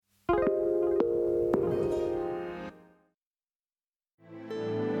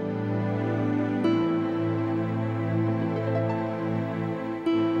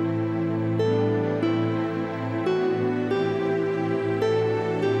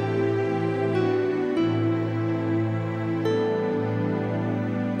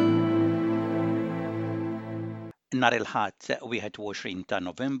Nhar il-Ħadd 21 ta'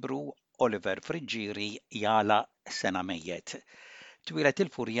 Novembru, Oliver Friggieri jala sena mejjed. Twilet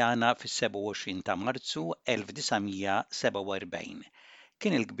il-Furjana fis-27 ta' Marzu 1947.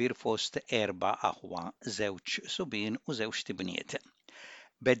 Kien il-kbir fost 4 aħwa, 2 subien u 2 tibniet.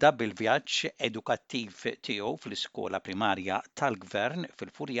 Beda bil-vjaġġ edukattiv tiegħu fl-iskola primarja tal-Gvern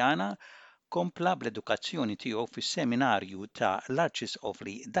fil-Furjana, kompla bl-edukazzjoni tiegħu fis-seminarju ta'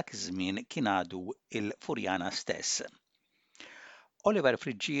 l-Arċisqofli dak iż-żmien kien għadu il-Furjana stess. Oliver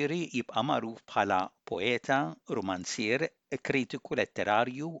Friggieri jibqa' magħruf bħala poeta, romanzier, kritiku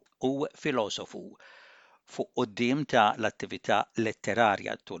letterarju u filosofu. Fuq quddiem ta' l-attività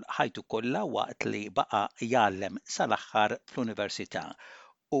letterarja tul ħajtu kollha waqt li baqa' jgħallem sal-aħħar fl-Università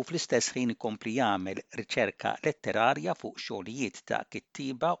u fl-istess ħin ikompli jagħmel riċerka letterarja fuq xogħlijiet ta'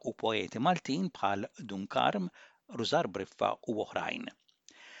 kittieba u poeti Maltin bħal Dunkarm, Rużar Briffa u oħrajn.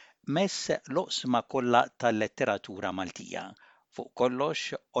 Mess l-oqsma kollha tal-letteratura Maltija. Fuq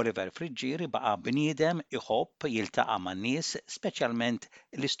kollox, Oliver Friggieri baqa' bniedem iħobb jiltaqa' man-nies, speċjalment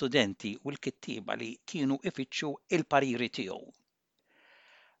l-istudenti u l-kittieba li kienu ifittxu il-pariri tiegħu.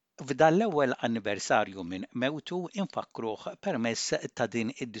 F'dan l-ewwel anniversarju minn mewtu infakruh permezz ta' din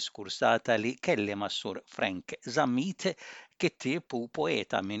id-diskursata li kellem mas-sur Frank Zammit, kittieb u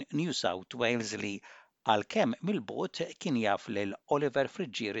poeta minn New South Wales li għalkemm mill-bogħod kien jaf lil Oliver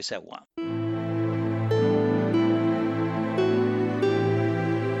Friggieri sewwa.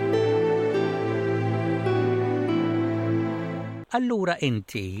 Allura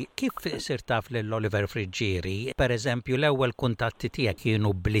inti kif sirt taf lill-Oliver Friggieri? Pereżempju l-ewwel kuntatti tiegħek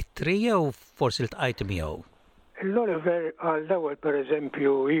kienu bl-ittri jew forsi ltqajt miegħu? L-Oliver għall-ewwel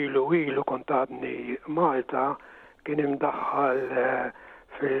pereżempju ilu kontatni Malta kien imdaħħal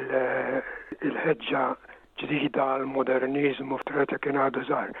fil-ħeġġa ġdida għall-moderniżmu f'Treta kien għadu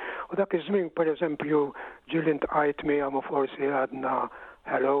żgħar. U dak iż-żmien pereżempju ġieli ntqajt miegħu forsi għadna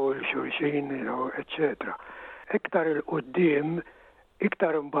hello l-xulxin, eċċetera. Iktar il-qoddim,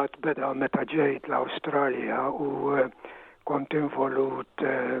 iktar imbagħad beda meta ġejt l-Awstralja u kont involut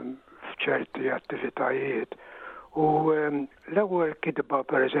f'ċerti attivitajiet. U l-ewwel kitba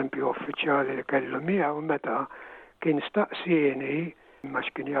pereżempju uffiċjali li kellu miegħu meta kien staqsieni ma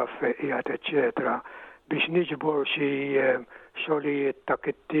x'kien jaf qiegħed eċċetera biex niġbor xi xogħlijiet ta'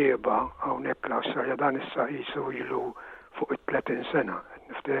 kittieba hawnhekk l-Awstralja dan issa qisu ilu fuq 30 sena,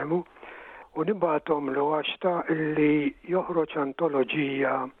 niftehmu. U nibgħathom l-għaxta li joħroġ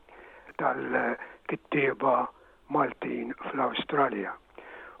antoloġija tal-kittieba Maltin fl-Awstralja.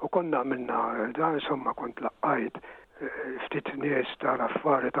 U konna minna dan insomma kont laqqajt ftit nies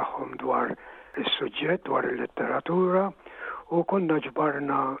tal-affari tagħhom dwar is-suġġett dwar il-letteratura u konna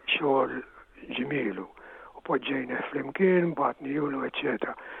ġbarna xogħol ġmielu. U poġġejna flimkien, bagħtni julu,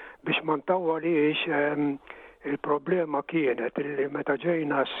 eċċetera. Biex ma ntawwalix il-problema kienet illi meta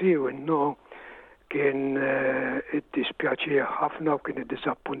ġejna siw innu kien iddispjaċih ħafna u kien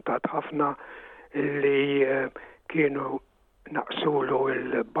iddisappuntat ħafna illi kienu naqsulu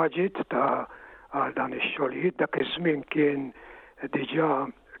il-budget ta' għal dan ix-xogħlijiet. Dak iż-żmien kien diġà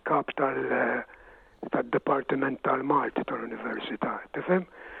kap tad-Dipartiment tal-Malti tal-Università, tifhem?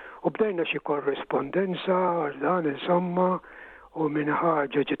 U bdejna xi korrespondenza għal dan insomma u minn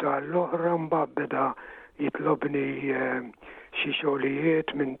ħaġa ġita l-oħra mbagħad beda jitlobni xi xogħlijiet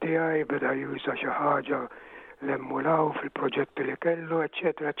minn tiegħi, beda juża xi ħaġa l-emmulaw fil-proġetti li kellu,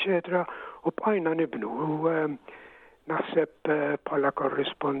 eċċetera, eċċetera, u bqajna nibnu. U naħseb bħala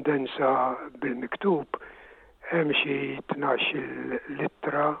korrispondenza bil-miktub hemm xi 12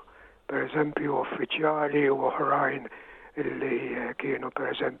 littra, pereżempju uffiċjali u oħrajn illi kienu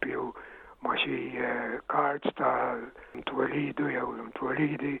pereżempju ma' xi cards ta' ntwelidu jew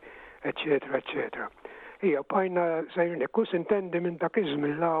ntwelidi, eċċetera, eċċetera. Hija bqajna sejrin ikkus intendi minn dak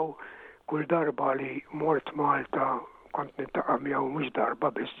iż-żmien law kull darba li mort Malta kont niltaqa' miegħu mhux darba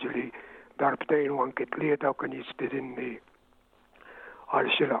biss ġieli darbtejn u anki tlieta u kien jistidinni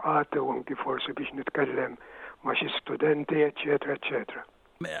għal xi laqgħat u anki forsi biex nitkellem ma' xi studenti, eċċetera, eċċetera.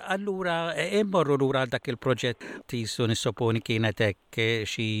 Allura, immorru lura dak il-proġett tisu nissoponi kienet hekk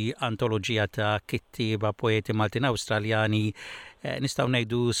xi antoloġija ta' kittieba poeti Maltin Awstraljani nistgħu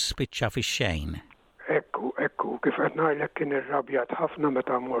ngħidu spiċċa fix-xejn. Ekku, kif qed ngħidlek kien irrabjat ħafna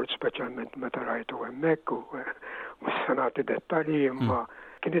meta mort speċjalment meta rajtu hemmhekk u mhux se nagħti dettalji imma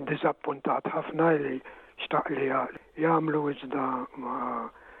kien iddiżappuntat ħafna li xtaq li jagħmlu iżda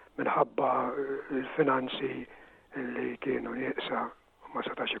minħabba l-finanzi li kienu nieqsa ma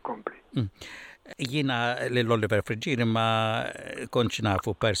setax ikompli. Jiena l-Oliver Friggieri ma kontx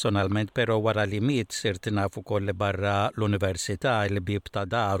nafu personalment, pero wara li miet sirt nafu koll barra l-Università il-bib ta'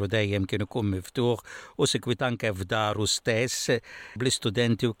 daru dejjem kien ikun miftuħ u sikwit anke f'daru stess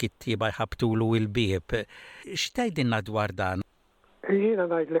bl-istudenti u kittiba jħabtulu il-bib. X'tgħidilna dwar dan? Jiena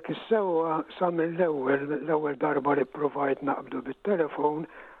ngħidlek is-sewwa sa mill-ewwel darba li provajt naqbdu bit-telefon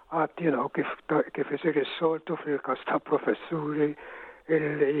għad kif isir is-soltu fil-każ ta' professuri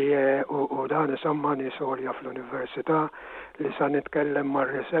u dan isammani solja fl-Università li sa nitkellem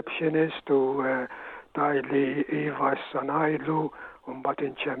mar-receptionist u tajli iva issa ngħidlu u mbagħad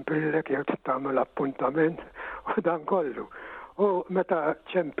inċempillek jew tagħmel appuntament u dan kollu. U meta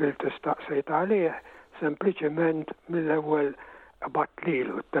ċempilt istaqsejt għalih, sempliċement mill-ewwel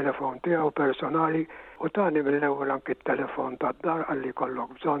batlilu t-telefon tiegħu personali u tani mill-ewwel anke t-telefon tad-dar għalli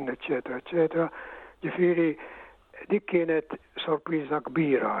kollok bżonn, eċetera, eċetera. Ġifieri dik kienet sorpriża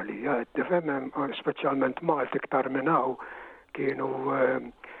kbira li, tifhem, speċjalment Malti iktar minn hawn kienu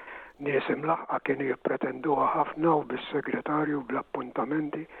nies imlaħqa kienu jippretenduha ħafna u bis-segretarju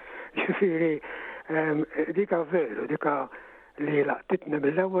bl-appuntamenti. Ġifieri dika veru, dika li laqtitni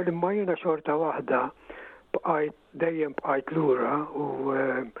mill-ewwel imma jiena xorta waħda dejjem bqajt lura u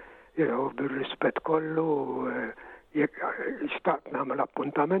bir-rispett kollu xtaqt nagħmel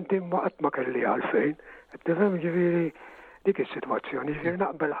appuntamenti imma qatt ma kelli għalfejn. Tifhem ġifieri dik is-sitwazzjoni, ġifieri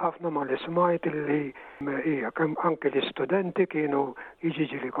naqbel ħafna ma li smajt illi hija kemm anke l-istudenti kienu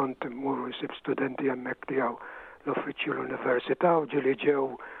jiġi li kont immur nsib studenti hemmhekk tiegħu l-uffiċċju l-Università u ġieli ġew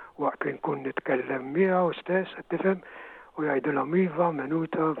waqt li nkun nitkellem miegħu stess, tifhem, u jgħidulhom iva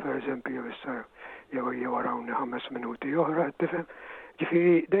minuta, pereżempju issa jew warawni 5 minuti oħra, tifhem.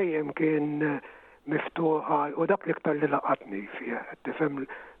 Ġifieri dejjem kien miftuħa u dak l-iktar li laqatni fih, tifhem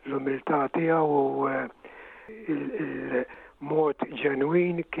l-umiltà tiegħu u il-mod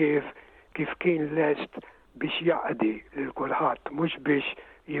ġenwin kif kien lest biex jaqdi lil kulħadd, mhux biex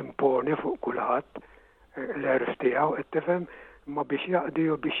jimponi fuq kulħadd l-erf tiegħu, tifhem, imma biex jaqdi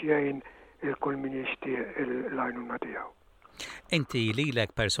u biex jgħin il-kull min jixtieq l-għajnuna tiegħu. Inti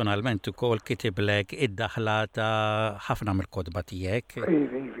lilek personalment ukoll kitiblek id-daħla ta' ħafna mill-kodba tiegħek?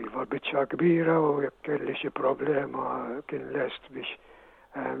 Ivi, biċċa kbira u jekk kelli xi problema kien lest biex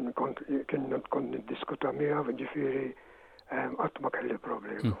kont niddiskuta miegħu, ġifieri qatt ma kelli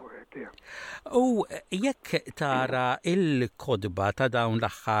problema fuq hekk. U jekk tara il-kodba ta' dawn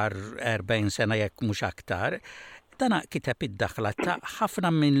l-aħħar 40 sena jekk mhux aktar, dana kiteb id-daħla ta'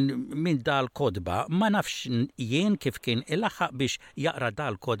 ħafna minn dal-kodba, ma nafx jien kif kien il-aħħaq biex jaqra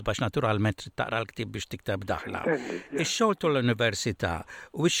dal-kodba x'naturalment taqra l-ktib biex tikteb daħla. Ix-xogħol tal-Università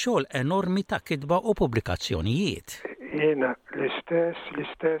u x-xogħol enormi ta' kitba u pubblikazzjonijiet. Jiena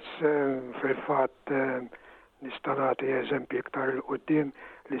l-istess fil-fatt nista' nagħti eżempji iktar il-qudiem,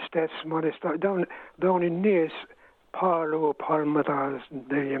 l-istess ma nista' dawn in-nies bħal meta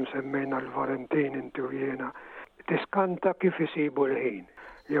dejjem semmejna l-Valentin inti u jiena tiskanta kif isibu l-ħin.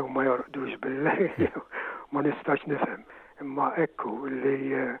 Jew ma jorqdux bil-lejl, ma nistax nifhem. Imma ekku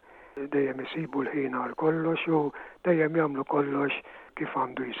li dejjem isibu l-ħin għal kollox u dejjem jagħmlu kollox kif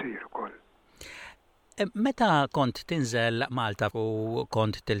għandu jsir ukoll. Meta kont tinżel Malta u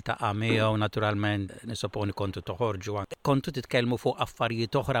kont tiltaqa' miegħu naturalment nisoponi kontu toħorġu, kontu titkellmu fuq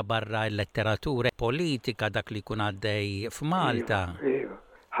affarijiet oħra barra l-letteratura politika dak li jkun għaddej f'Malta. Iva.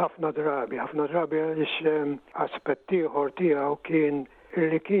 ħafna drabi għaliex aspett ieħor tiegħu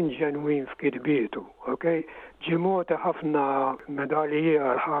kien ġenwin f'kitbietu, okay? Ġimgħota ħafna medalji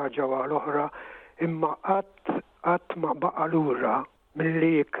għal ħaġa u għal oħra, imma qatt ma baqa' lura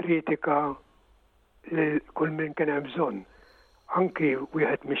milli jikkritika kull min kien hemm bżonn. Anki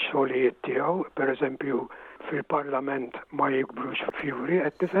wieħed mix-xogħlijiet tiegħu, pereżempju fil-Parlament ma jikbrux fjuri,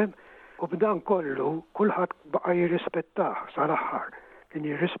 qed tifhem, u b'dan kollu kulħadd baqa' jirrispettah sal-aħħar. Kien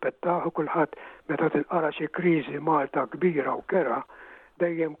jirrispettah u kulħadd meta tinqara xi kriżi Malta kbira u kera,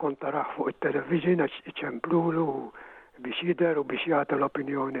 dejjem kont taraħ fuq it-television għax iċemplulu biex jidher u biex jagħti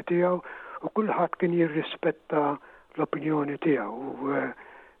l-opinjoni tiegħu u kulħadd kien jirrispetta l-opinjoni tiegħu u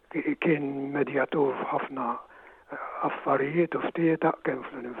kien medjatur f'ħafna affarijiet u ftieta kemm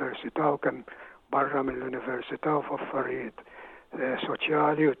fl-Università u kemm barra mill-Università u f'affarijiet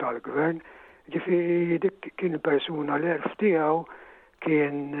soċjali u tal-gvern. Ġifieri dik kien persuna l-erf tiegħu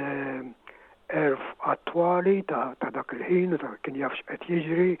kien erf attwali ta' dak il-ħin u kien jaf x'qed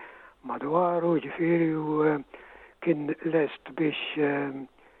jiġri madwaru, ġifieri u kien lest biex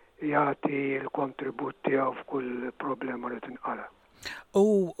jagħti l-kontribut tiegħu f'kull problema li tinqala.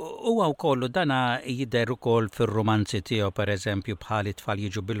 U għaw kollu dana jidher ukoll fir-romanzi tiegħu pereżempju bħal it-tfal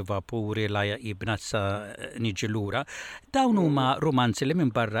jiġu bil-vapuri la jibnazza niġi lura. Dawn huma romanzi li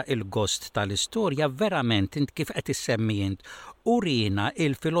minn barra il-gost tal-istorja verament int kif qed issemmi int urina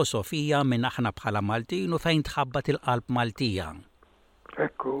il-filosofija minn aħna bħala Maltin u fejn tħabbat il-qalb Maltija.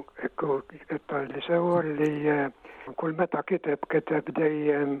 Ekku, tal-li sewor li kull meta kiteb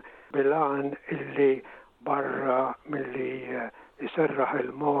dejjem bil-għan illi barra milli jiserraħ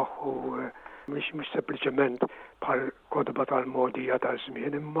il-moħ u mhux sempliċement bħal kodba tal-modija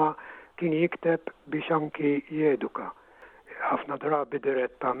tal-żmien, imma kien jikteb biex anki jeduka. Ħafna drabi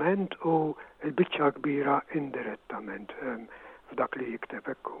direttament u l-biċċa kbira indirettament f'dak li jikteb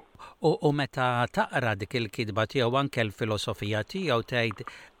ekku. U meta taqra dik il-kidba tiegħu anke l-filosofija tiegħu tgħid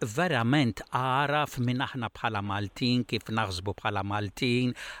verament għaraf minn aħna bħala Maltin kif naħsbu bħala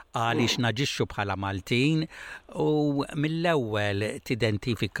Maltin, għaliex naġixxu bħala Maltin u mill-ewwel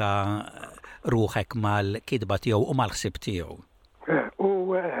tidentifika ruħek mal-kidba tiegħu u mal-ħsieb tiegħu. U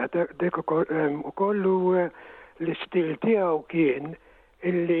dik ukollu l-istil tiegħu kien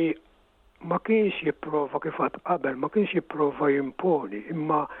illi ma kienx jipprova kif qatt qabel, ma kienx jipprova jimponi,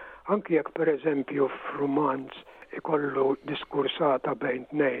 imma anki jekk pereżempju f'rumanz ikollu diskursata bejn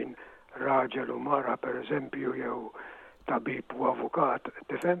tnejn raġel u mara pereżempju jew tabib u avukat,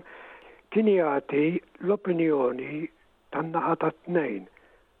 tifhem, kien jagħti l-opinjoni tan-naħa tat-tnejn.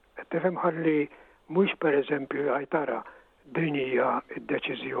 Tifhem ħalli mhux pereżempju jgħid tara din hija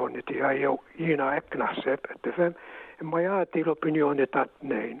d-deċiżjoni tiegħi jew jiena hekk naħseb, tifhem, imma jagħti l-opinjoni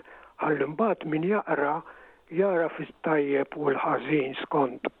tat-tnejn. Ħalli mbagħad min jara fit-tajjeb u l-ħażin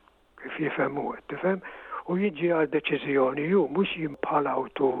skont kif jifhemu, tifhem, u jiġi għal deċiżjoni ju mhux bħala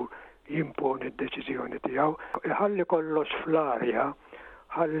awtur jimponi d-deċiżjoni tiegħu, iħalli kollox fl-arja,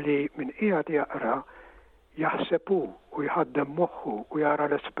 ħalli min qiegħed jaqra jaħseb u jħaddem moħħu u jara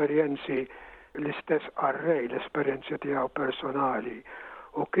l-esperjenzi l-istess qarrej, l-esperjenzi tiegħu personali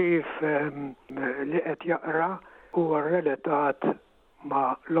u kif li qed jaqra huwa relatat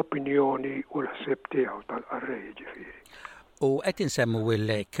ma l-opinjoni u l-ħsieb tiegħu tal-qarrej ġifieri. U qed insemmu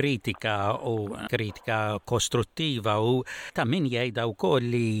l-kritika u kritika kostruttiva u ta' min jgħidha wkoll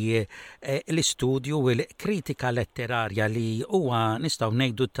li l-istudju u l-kritika letterarja li huwa nistgħu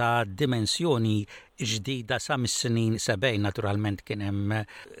ngħidu ta' dimensjoni ġdida sa mis-snin 70 naturalment kien hemm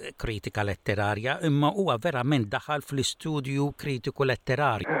kritika letterarja, imma huwa verament daħal fl-istudju kritiku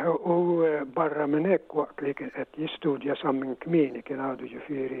letterarju. U barra minn hekk waqt li kien qed jistudja sa minn kmieni kien għadu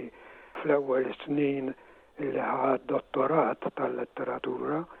ġifieri fl-ewwel snin li ħad dottorat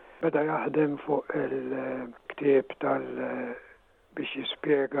tal-letteratura, beda jaħdem fuq il-ktieb biex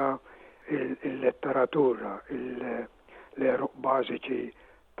jispjega il-letteratura, l-eruq bażiċi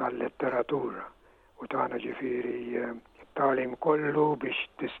tal-letteratura. U tagħna ġifieri talim kollu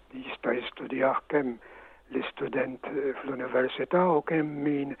biex jista' jistudjah kemm l-istudent fl-università u kemm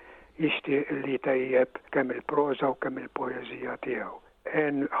min jixtieq li jtejjeb kemm il-proża u kemm il-poeżija tiegħu.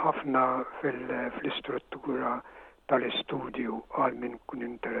 En ħafna fl-istruttura tal-istudju għal min kun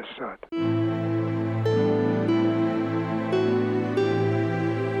interessat.